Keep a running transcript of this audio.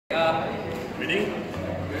Ready?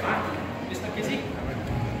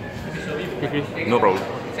 No problem.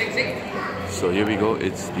 So here we go.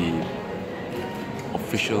 It's the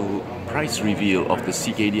official price reveal of the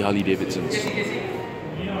CKD Harley-Davidsons.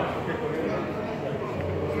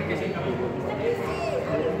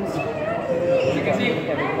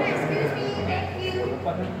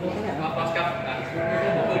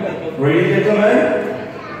 Ready, gentlemen?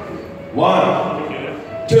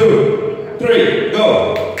 1, 2, 3,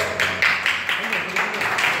 go!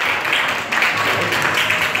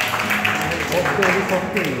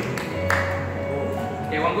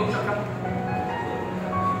 Okay, one group, shot.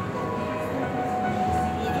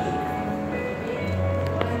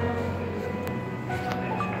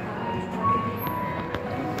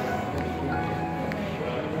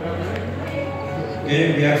 Okay,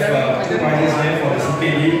 we have two prizes here for the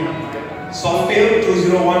CKD. Softfield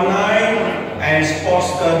 2019 and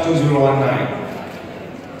Sportster 2019.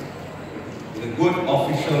 The good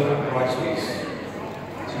official price list.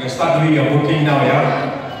 So you can start doing your booking now,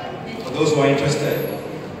 yeah? For those who are interested.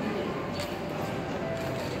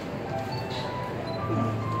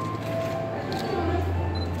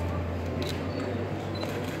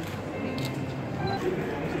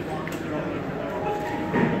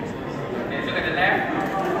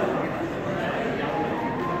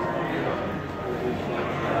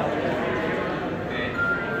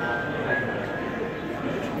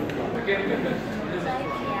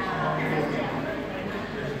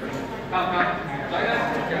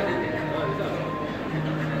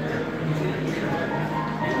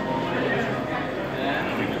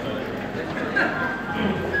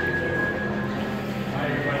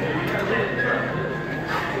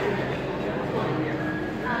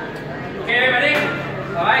 Okay, everybody?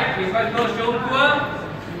 Alright, we've got to go showroom tour.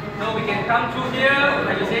 So we can come through here.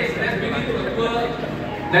 Like you say, let's bring you to a tour.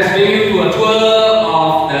 Let's bring you to a tour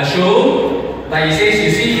of the showroom. Like you say,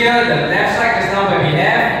 you see here, the left side is now where we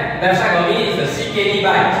have. Left side for me is the CKD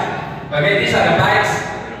bikes. Okay, these are the bikes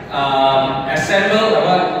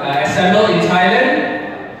assembled in Thailand.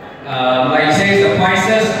 Like you say, the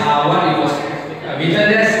prices are what it was written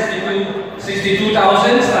there,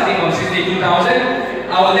 62,000, starting from 62,000.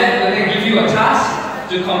 I will then give you a task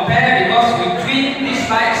to compare, because between these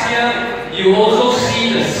bikes here, you also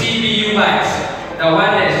see the CBU bikes, the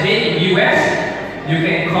one that is made in US. You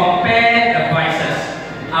can compare the prices.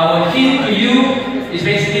 Our hint to you is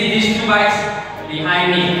basically these two bikes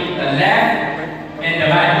behind me, the left and the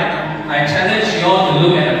right. I challenge you all to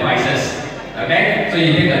look at the prices. Okay, so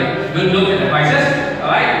you take a good look at the prices.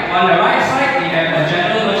 Alright, on the right side, we have the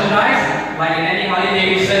general merchandise, like in any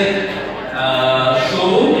Harley-Davidson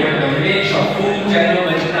showroom. You have the range of full general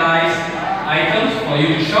merchandise items for you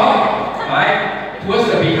to shop. Alright, towards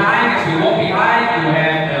the behind, as we walk behind, you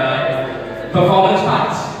have the performance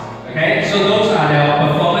parts. Okay, so those are the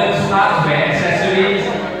performance parts where accessories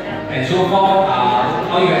and so forth are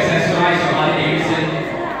how you accessorize your Harley-Davidson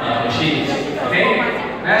machines. Okay,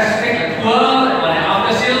 let's take a tour on the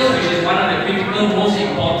after sales, which is one of the critical, most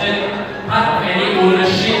important part of any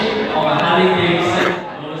ownership of a Harley-Davidson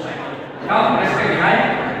motorcycle. Now, let's take behind.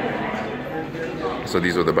 So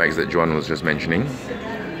these were the bikes that John was just mentioning.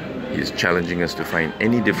 He's challenging us to find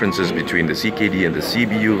any differences between the CKD and the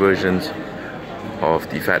CBU versions of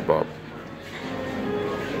the Fat Bob.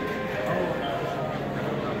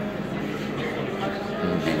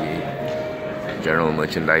 The general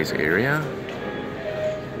merchandise area,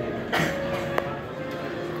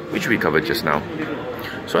 which we covered just now.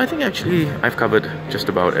 So I think actually I've covered just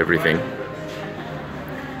about everything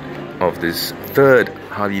of this third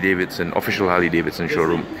Harley-Davidson, official Harley-Davidson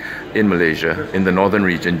showroom in Malaysia, in the northern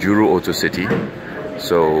region, Juru Auto City.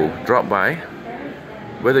 So drop by,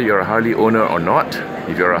 whether you're a Harley owner or not.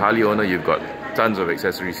 If you're a Harley owner, you've got tons of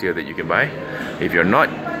accessories here that you can buy. If you're not,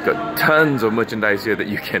 you've got tons of merchandise here that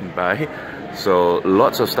you can buy. So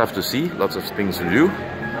lots of stuff to see, lots of things to do,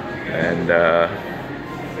 and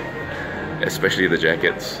especially the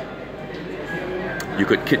jackets. You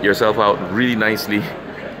could kit yourself out really nicely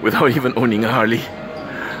without even owning a Harley.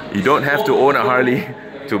 You don't have to own a Harley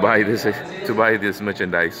to buy this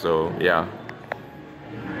merchandise. So yeah,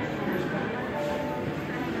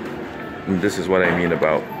 and this is what I mean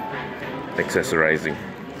about accessorizing.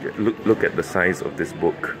 Look at the size of this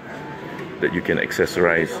book that you can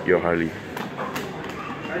accessorize your Harley.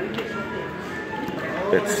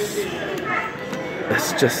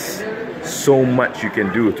 That's just so much you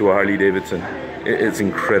can do to a Harley-Davidson. It's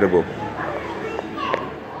incredible.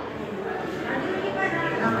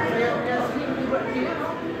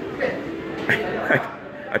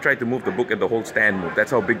 I tried to move the book and the whole stand moved.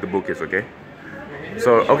 That's how big the book is, okay?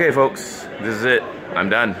 So, okay folks, this is it. I'm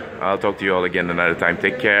done. I'll talk to you all again another time.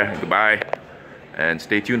 Take care. Goodbye. And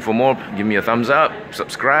stay tuned for more. Give me a thumbs up,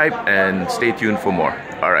 subscribe, and stay tuned for more.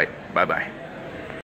 All right. Bye-bye.